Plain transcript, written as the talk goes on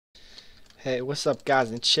Hey, what's up, guys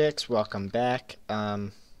and chicks? Welcome back. As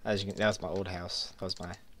you can, that was my old house. That was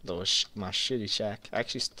my little my shitty shack. I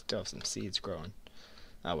actually still have some seeds growing.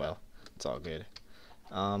 Oh well, it's all good.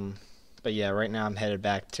 Um, but yeah, right now I'm headed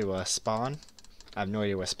back to spawn. I have no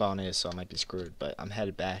idea where spawn is, so I might be screwed. But I'm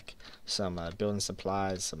headed back. Some building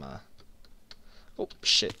supplies. Some oh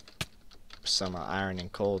shit. Some iron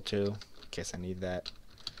and coal too, in case I need that.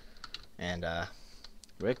 And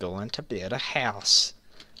we're going to build a house.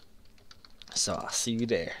 So I'll see you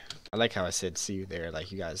there. I like how I said see you there,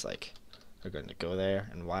 like you guys like are going to go there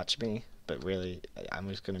and watch me, but really I'm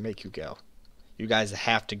just going to make you go. You guys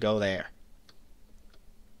have to go there.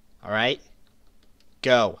 Alright?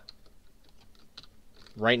 Go.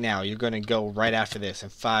 Right now, you're going to go right after this in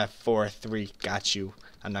 5, 4, 3, got you.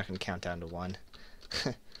 I'm not going to count down to 1.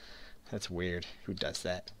 That's weird. Who does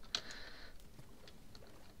that?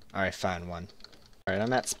 Alright, fine, 1. Alright,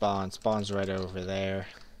 I'm at spawn. Spawn's right over there.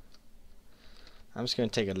 I'm just going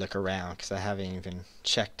to take a look around because I haven't even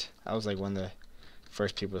checked. I was like one of the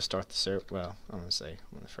first people to start the server. Well, I'm going to say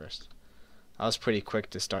one of the first. I was pretty quick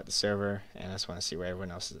to start the server, and I just want to see where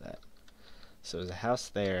everyone else is at. So there's a house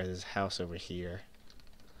there. There's a house over here.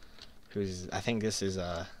 I think this is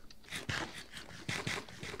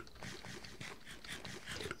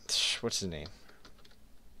what's his name?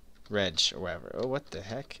 Reg or whatever. Oh, what the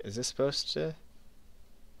heck? Is this supposed to...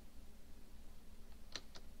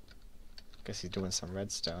 Guess he's doing some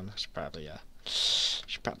redstone. Should probably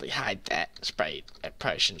hide that. I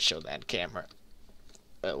probably shouldn't show that on camera.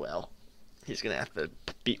 Oh well. He's gonna have to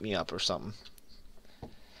beat me up or something.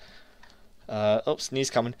 Oh, sneeze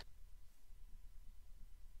coming.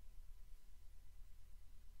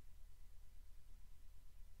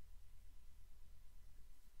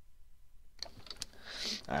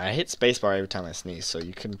 I hit spacebar every time I sneeze, so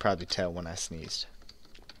you can probably tell when I sneezed.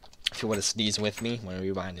 If you want to sneeze with me, when you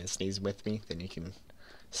rewind and sneeze with me, then you can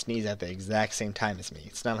sneeze at the exact same time as me.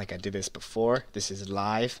 It's not like I did this before. This is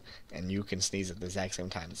live, and you can sneeze at the exact same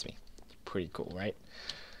time as me. Pretty cool, right?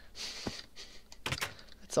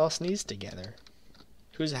 Let's all sneeze together.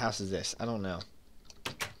 Whose house is this? I don't know.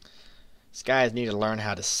 These guys need to learn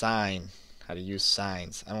how to use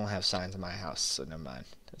signs. I don't have signs in my house, so never mind.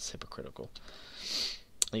 That's hypocritical.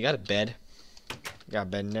 You got a bed? You got a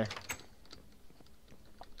bed in there?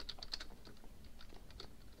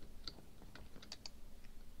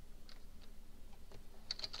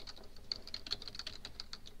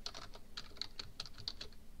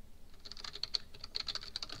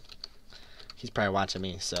 He's probably watching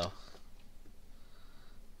me, so.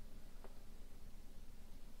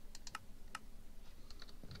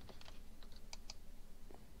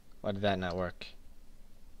 Why did that not work?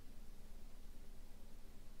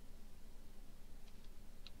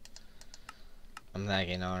 I'm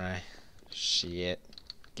lagging, aren't I? Shit.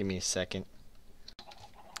 Give me a second.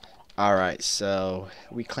 Alright, so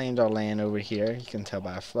we claimed our land over here. You can tell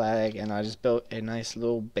by a flag, and I just built a nice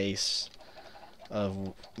little base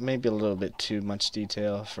of maybe a little bit too much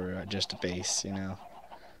detail for just a base, you know.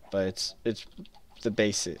 But it's the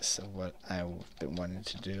basis of what I've been wanting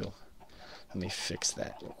to do. Let me fix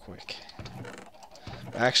that real quick.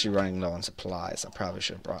 I'm actually running low on supplies. I probably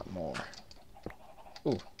should have brought more.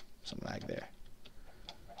 Ooh, some lag there.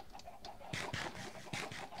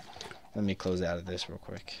 Let me close out of this real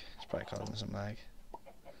quick. It's probably causing some lag.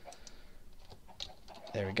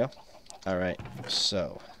 There we go. Alright,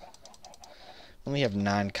 so we only have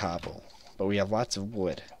 9 cobble, but we have lots of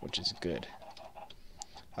wood, which is good.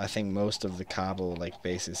 I think most of the cobble like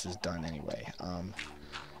basis is done anyway.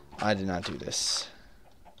 I did not do this.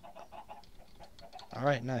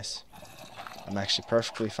 Alright, nice. I'm actually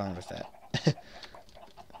perfectly fine with that.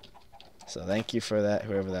 So thank you for that,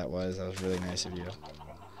 whoever that was. That was really nice of you.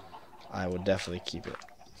 I will definitely keep it.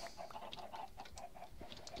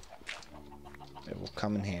 It will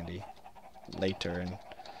come in handy later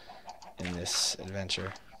in this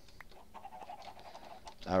adventure.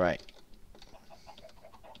 Alright.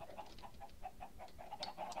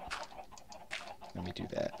 Let me do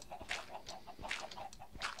that.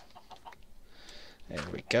 There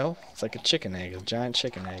we go. It's like a chicken egg, a giant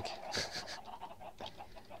chicken egg.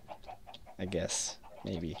 I guess.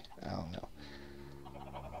 Maybe. I don't know.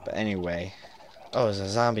 But anyway. Oh, there's a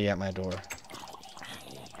zombie at my door.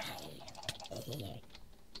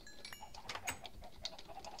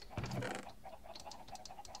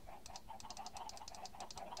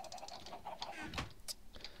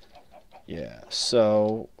 Yeah,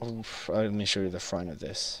 so let me show you the front of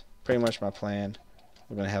this. Pretty much my plan.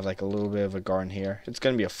 We're going to have like a little bit of a garden here. It's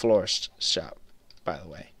going to be a florist shop, by the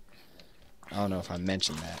way. I don't know if I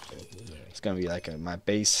mentioned that. It's going to be like my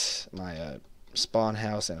base, my spawn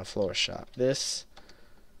house and a floor shop. This,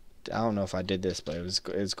 I don't know if I did this, but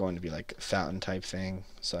it's going to be like a fountain type thing.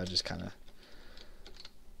 So I just kind of,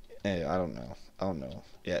 I don't know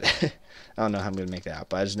yet. I don't know how I'm gonna make that out,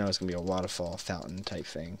 but I just know it's gonna be a waterfall fountain type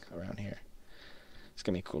thing around here. It's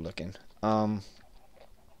gonna be cool looking. And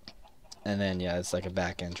then yeah, it's like a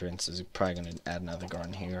back entrance. Is probably gonna add another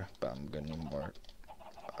garden here, but I'm gonna need more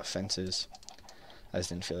fences. I just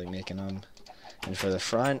didn't feel like making them. And for the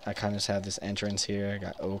front, I kind of just have this entrance here. I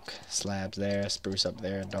got oak slabs there, spruce up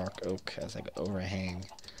there, dark oak as like an overhang.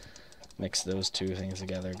 Mix those two things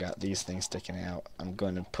together. Got these things sticking out. I'm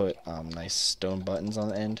going to put nice stone buttons on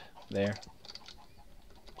the end there.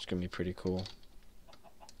 It's going to be pretty cool.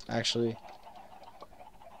 Actually,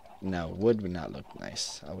 no, wood would not look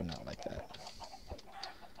nice. I would not like that.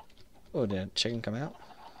 Oh, did a chicken come out?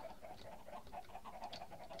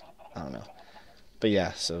 I don't know. But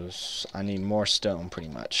yeah, so I need more stone pretty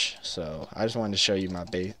much. So I just wanted to show you my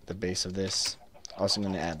the base of this. Also, I'm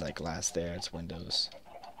going to add like glass there. It's windows.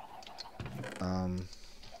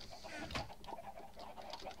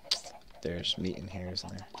 There's meat in here, isn't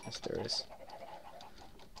there? Yes, there is.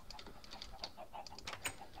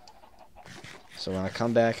 So when I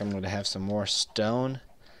come back, I'm going to have some more stone,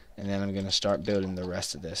 and then I'm going to start building the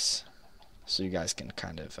rest of this, so you guys can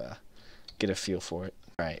kind of get a feel for it.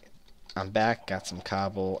 Alright, I'm back, got some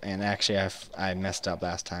cobble, and actually I messed up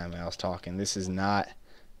last time when I was talking. This is not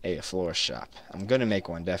a floor shop. I'm going to make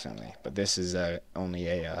one, definitely, but this is only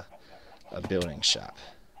a building shop.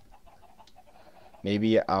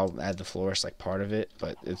 Maybe I'll add the florist like part of it,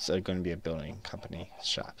 but it's going to be a building company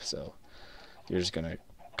shop. So you're just going to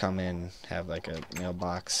come in, have like a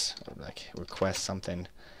mailbox, or like request something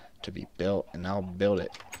to be built, and I'll build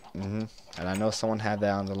it. And I know someone had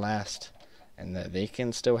that on the last, and that they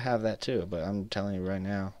can still have that too, but I'm telling you right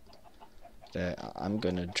now that I'm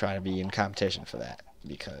going to try to be in competition for that,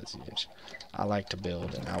 because I like to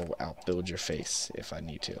build, and I'll build your face if I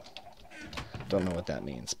need to. Don't know what that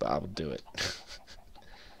means, but I will do it.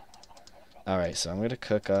 Alright, so I'm going to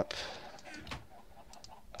cook up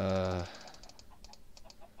a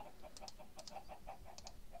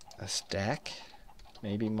stack,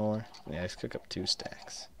 maybe more. Yeah, let's cook up 2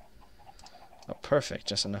 stacks. Oh, perfect,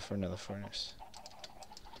 just enough for another furnace.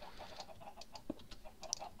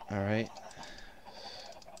 Alright.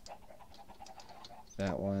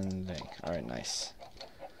 That one thing. Alright, nice.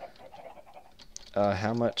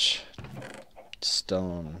 How much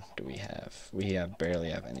stone do we have? We barely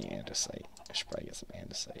have any andesite. I should probably get some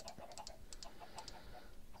andesite.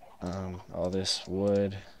 All this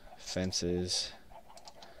wood, fences.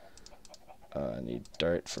 I need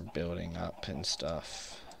dirt for building up and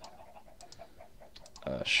stuff.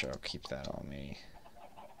 Sure, I'll keep that on me.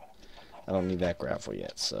 I don't need that gravel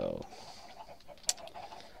yet, so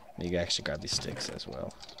maybe I actually grab these sticks as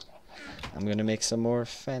well. I'm gonna make some more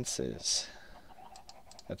fences.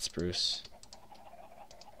 That's spruce.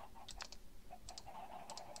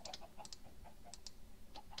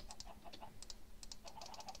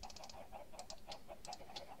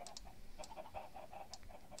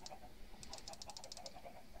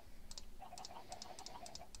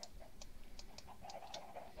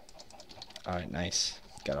 Alright, nice.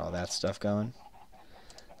 Got all that stuff going.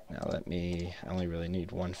 Now I only really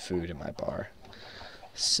need 1 food in my bar.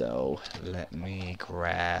 So let me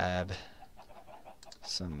grab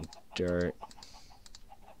some dirt.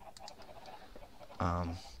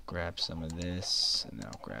 Grab some of this, and then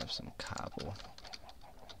I'll grab some cobble.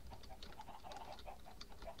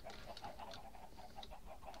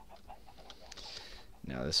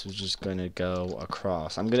 Now this is just going to go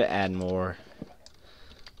across. I'm going to add more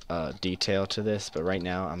detail to this, but right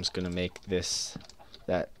now I'm just going to make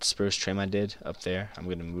that spruce trim I did up there, I'm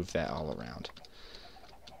going to move that all around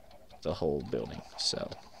the whole building.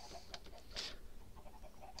 So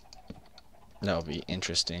that'll be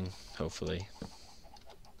interesting, hopefully.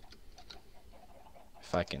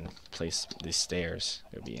 If I can place these stairs,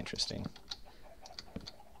 it'll be interesting.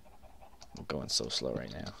 I'm going so slow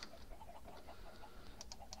right now.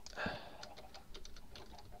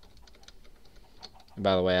 And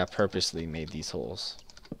by the way, I purposely made these holes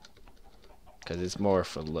because it's more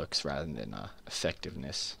for looks rather than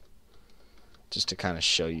effectiveness. Just to kind of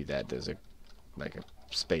show you that there's a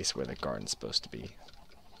space where the garden's supposed to be.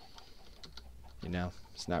 You know,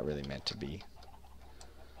 it's not really meant to be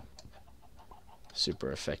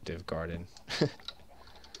super effective garden.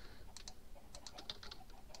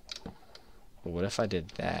 But what if I did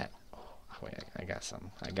that? Oh, wait, I got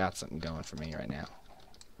something going for me right now.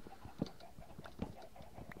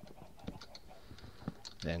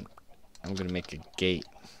 Then I'm gonna make a gate.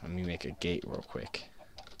 Let me make a gate real quick.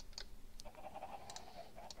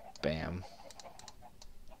 Bam.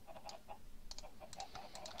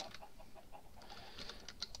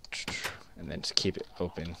 And then just keep it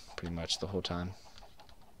open pretty much the whole time.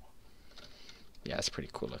 Yeah, it's pretty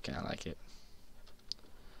cool looking. I like it.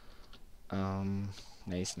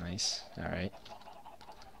 Nice, nice. Alright.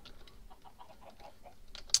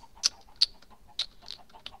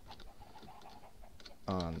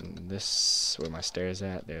 On this, where my stairs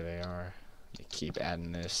at, there they are. You keep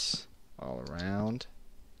adding this all around.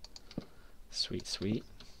 Sweet, sweet.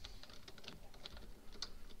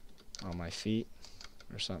 On my feet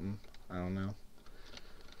or something. I don't know.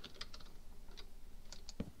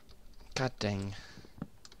 God dang.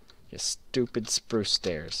 You stupid spruce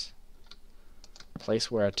stairs.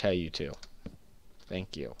 Place where I tell you to.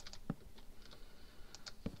 Thank you.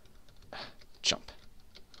 Jump.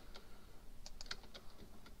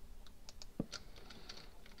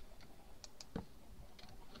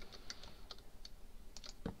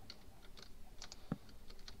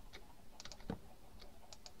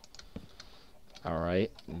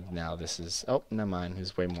 Alright, now this is... Oh, never mind.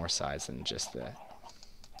 There's way more sides than just that.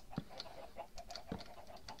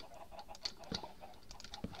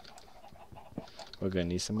 We're gonna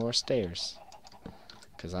need some more stairs.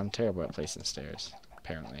 Because I'm terrible at placing stairs,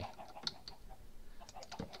 apparently.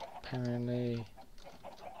 Apparently.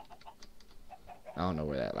 I don't know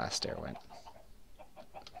where that last stair went.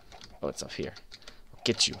 Oh, it's up here. I'll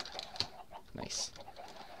get you. Nice.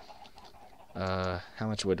 How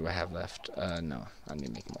much wood do I have left? No. I need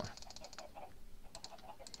to make more.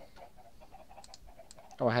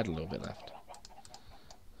 Oh, I had a little bit left.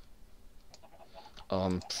 Oh,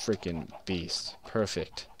 I'm freaking beast.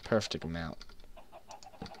 Perfect. Perfect amount.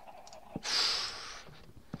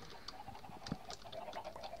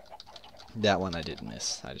 That one I didn't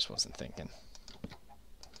miss. I just wasn't thinking.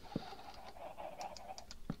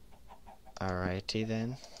 Alrighty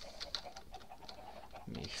then.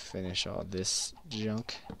 Let me finish all this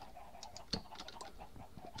junk.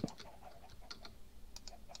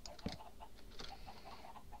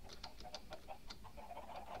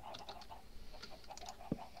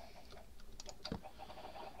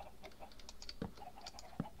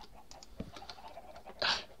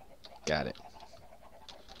 Got it.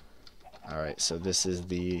 Alright, so this is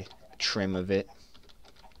the trim of it.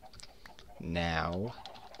 Now,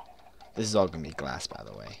 this is all going to be glass, by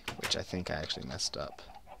the way, which I think I actually messed up.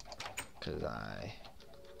 Because I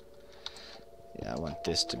want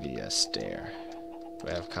this to be a stair. Do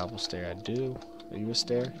I have cobble stair? I do. Are you a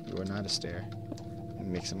stair? You are not a stair. Let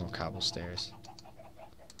me make some more cobble stairs.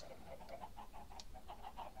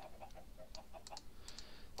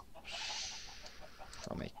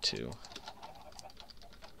 I'll make 2.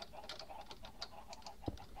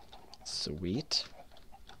 Sweet.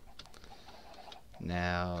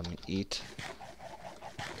 Now let me eat.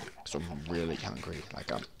 So I'm really hungry.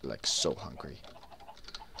 I'm like so hungry.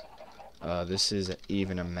 This is an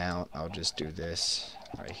even amount. I'll just do this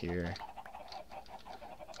right here.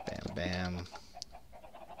 Bam, bam.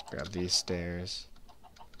 Grab these stairs.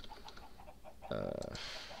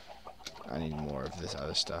 I need more of this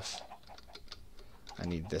other stuff. I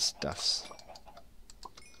need this stuffs.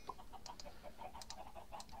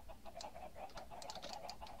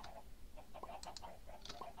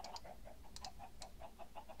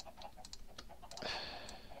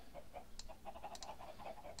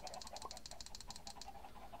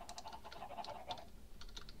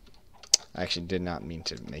 I actually did not mean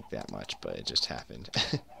to make that much, but it just happened.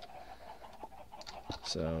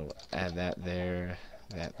 So add that there,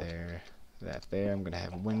 that there, that there. I'm gonna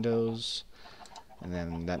have windows, and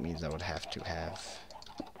then that means I would have to have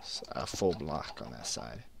a full block on that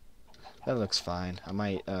side. That looks fine. I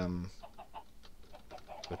might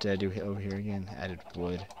what did I do over here again? Added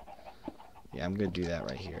wood. Yeah, I'm gonna do that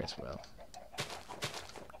right here as well.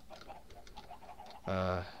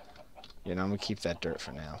 You know, I'm gonna keep that dirt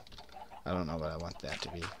for now. I don't know what I want that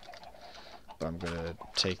to be. But I'm gonna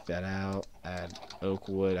take that out, add oak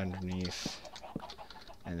wood underneath,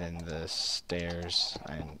 and then the stairs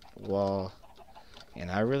and wall.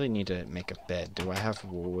 And I really need to make a bed. Do I have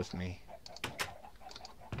wool with me?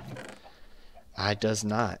 I does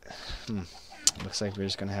not. Looks like we're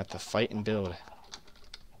just gonna have to fight and build.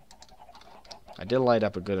 I did light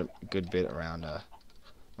up a good bit around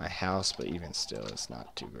my house, but even still, it's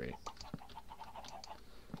not too great.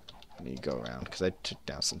 I need to go around because I took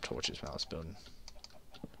down some torches while I was building.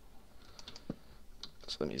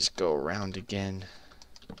 So let me just go around again.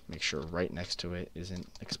 Make sure right next to it isn't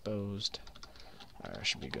exposed. Alright, I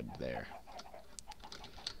should be good there.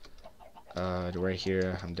 Right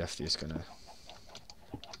here, I'm definitely just gonna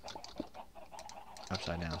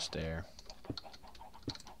upside down stair.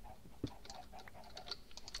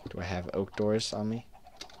 oak doors on me?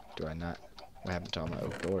 Do I not? What happened to all my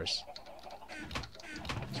oak doors?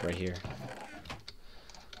 It's right here.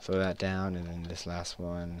 Throw that down, and then this last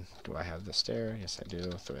one. Do I have the stair? Yes, I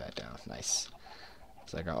do. Throw that down. Nice.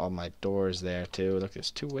 So I got all my doors there too. Look,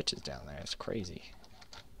 there's 2 witches down there. It's crazy.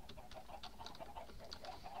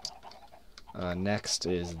 Next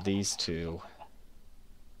is these 2.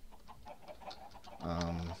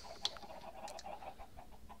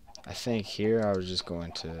 I think here I was just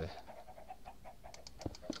going to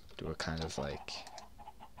do a kind of like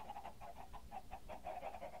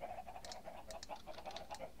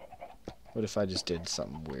what if I just did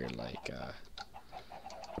something weird like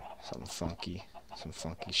something funky, some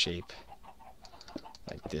funky shape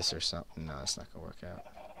like this or something. No, it's not gonna work out.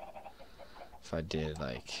 If I did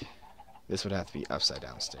like this, would have to be upside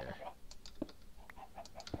down stair.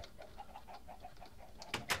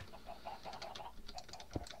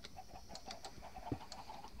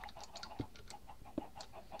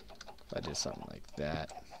 If I did something like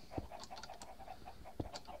that,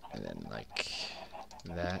 and then like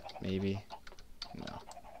that, maybe, no,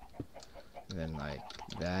 and then like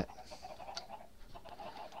that,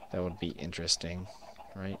 that would be interesting,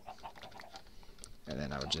 right? And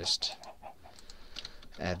then I would just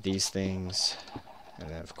add these things, and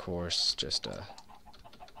then of course just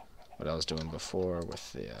what I was doing before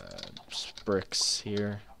with the bricks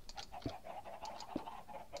here.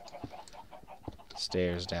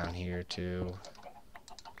 Stairs down here too.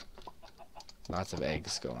 Lots of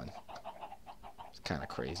eggs going. It's kind of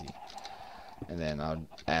crazy. And then I'll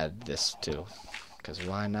add this too, because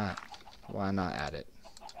why not? Why not add it?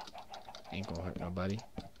 Ain't gonna hurt nobody.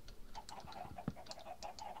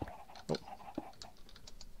 Oh.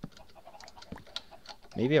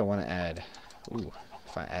 Maybe I want to add. Ooh,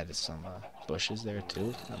 if I added some bushes there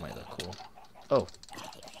too, that might look cool. Oh,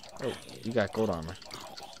 oh, you got gold armor.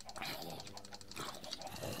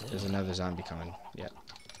 There's another zombie coming. Yep.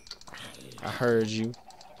 I heard you.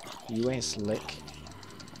 You ain't slick.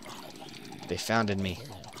 They founded me.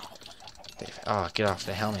 Oh, get off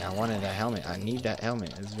the helmet. I wanted that helmet. I need that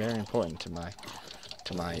helmet. It's very important to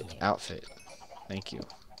my outfit. Thank you.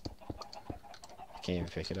 I can't even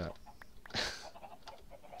pick it up.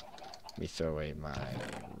 Let me throw away my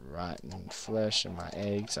rotten flesh and my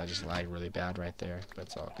eggs. I just lied really bad right there, but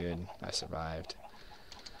it's all good. I survived.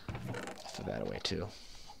 Throw that away too.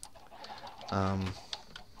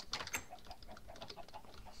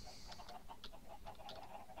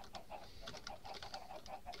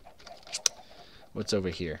 What's over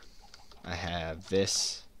here? I have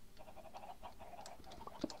this,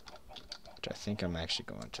 which I think I'm actually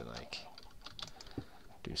going to like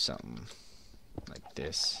do something like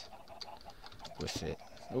this with it.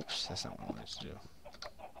 Oops, that's not what I wanted to do.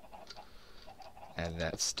 Add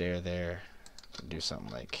that stair there. Do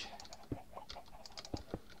something like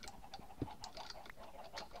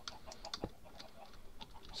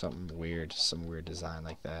something weird, some weird design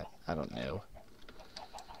like that. I don't know.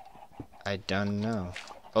 I don't know.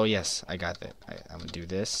 Oh yes, I got that. I'm gonna do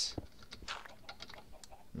this.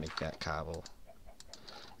 Make that cobble.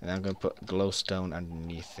 And I'm gonna put glowstone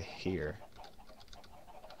underneath here.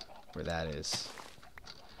 Where that is.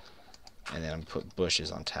 And then I'm gonna put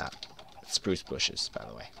bushes on top. Spruce bushes, by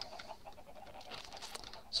the way.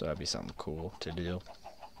 So that'd be something cool to do.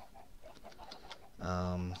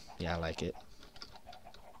 Yeah, I like it.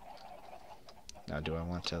 Now do I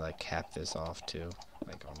want to like cap this off too?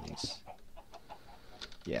 Like on these.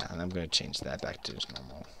 Yeah, and I'm gonna change that back to just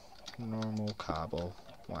normal cobble.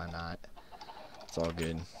 Why not? It's all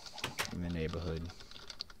good in the neighborhood.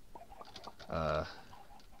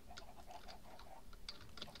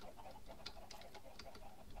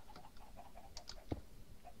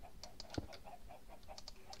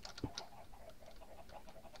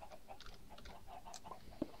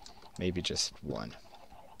 Maybe just one.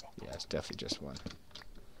 Yeah, it's definitely just one.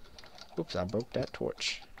 Oops, I broke that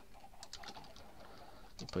torch.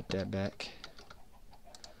 Put that back.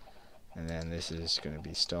 And then this is going to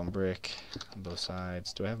be stone brick on both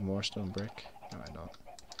sides. Do I have more stone brick? No, I don't.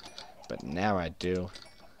 But now I do.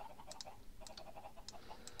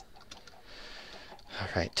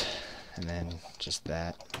 Alright. And then just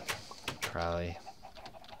that. Probably.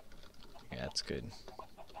 Yeah, that's good.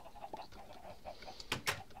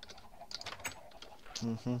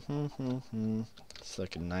 It's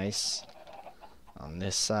looking nice. On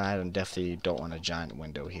this side, I definitely don't want a giant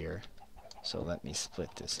window here. So let me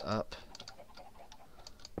split this up.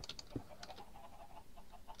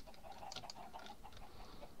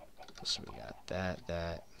 So we got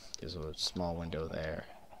that. There's a small window there.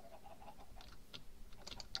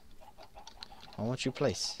 I want you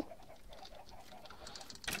place.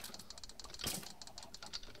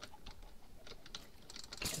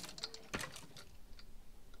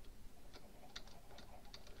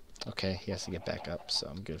 okay, he has to get back up, so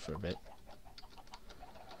I'm good for a bit.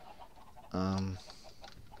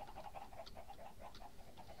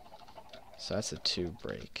 So that's a 2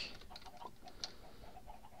 break.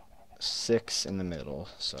 6 in the middle,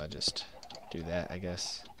 so I just do that, I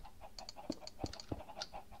guess.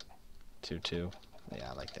 2, 2. Yeah,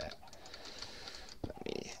 I like that. Let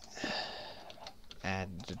me add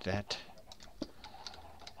that.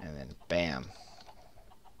 And then bam.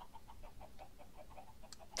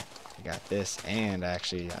 I got this, and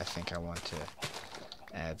actually I think I want to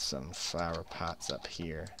add some flower pots up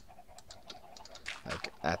here.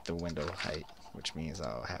 Like at the window height, which means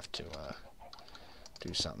I'll have to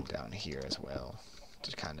do something down here as well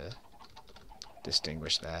to kind of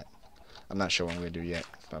distinguish that. I'm not sure what I'm going to do yet,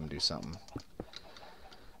 but I'm going to do something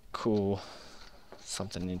cool,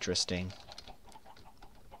 something interesting.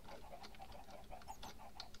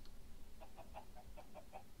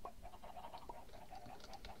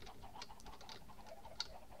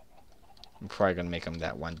 I'm probably going to make them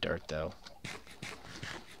that 1 dirt though.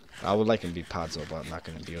 I would like him to be Podzol, but I'm not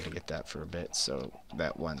going to be able to get that for a bit, so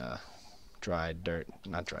that 1 dried dirt,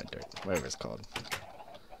 not dried dirt, whatever it's called.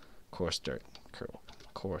 Coarse dirt.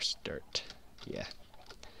 Coarse dirt. Yeah.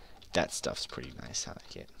 That stuff's pretty nice. I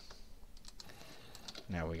like it.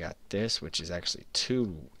 Now we got this, which is actually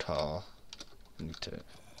too tall. I need to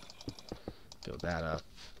build that up.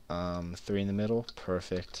 3 in the middle.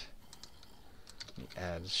 Perfect.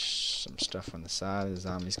 Add some stuff on the side. The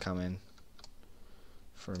zombies coming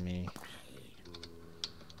for me.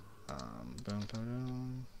 Boom,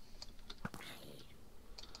 boom.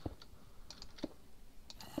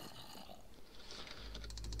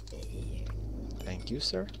 Thank you,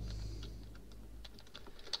 sir.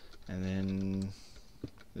 And then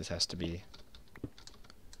this has to be.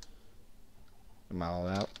 Am I all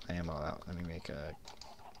out? I am all out. Let me make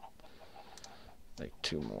like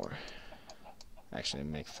 2 more. Actually,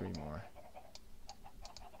 make 3 more.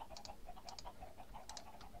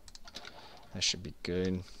 That should be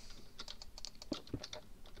good.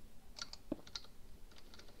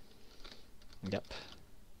 Yep.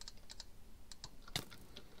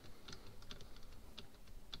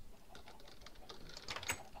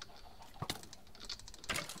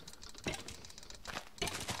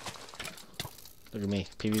 Look at me,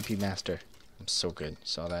 PvP master. I'm so good.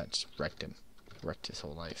 Saw that, just wrecked him. Wrecked his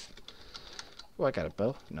whole life. Oh, I got a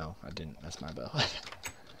bow. No, I didn't. That's my bow.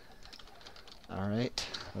 Alright,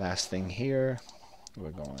 last thing here.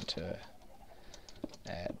 We're going to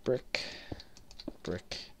add brick.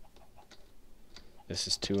 Brick. This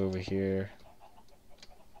is 2 over here.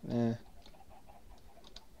 Do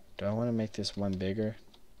I want to make this 1 bigger?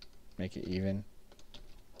 Make it even?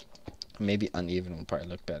 Maybe uneven will probably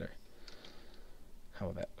look better. How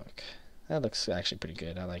will that look? That looks actually pretty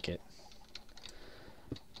good. I like it.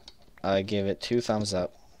 I give it 2 thumbs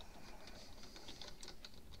up.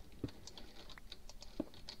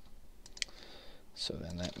 So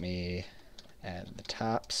then let me add the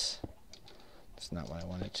tops. That's not what I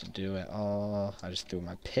wanted to do at all. I just threw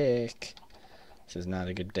my pick. This is not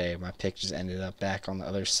a good day. My pick just ended up back on the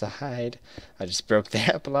other side. I just broke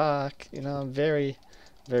that block. You know, I'm very,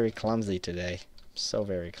 very clumsy today. So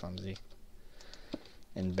very clumsy.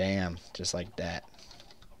 And bam, just like that.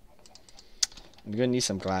 I'm gonna need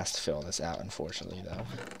some glass to fill this out, unfortunately, though.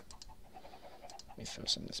 Let me throw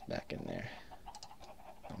some of this back in there.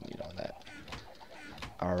 I don't need all that.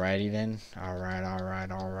 Alrighty then. Alright,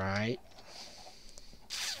 alright, alright.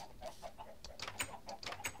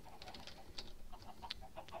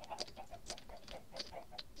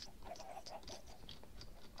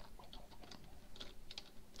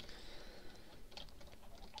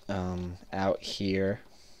 Out here,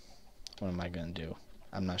 what am I gonna do?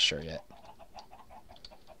 I'm not sure yet.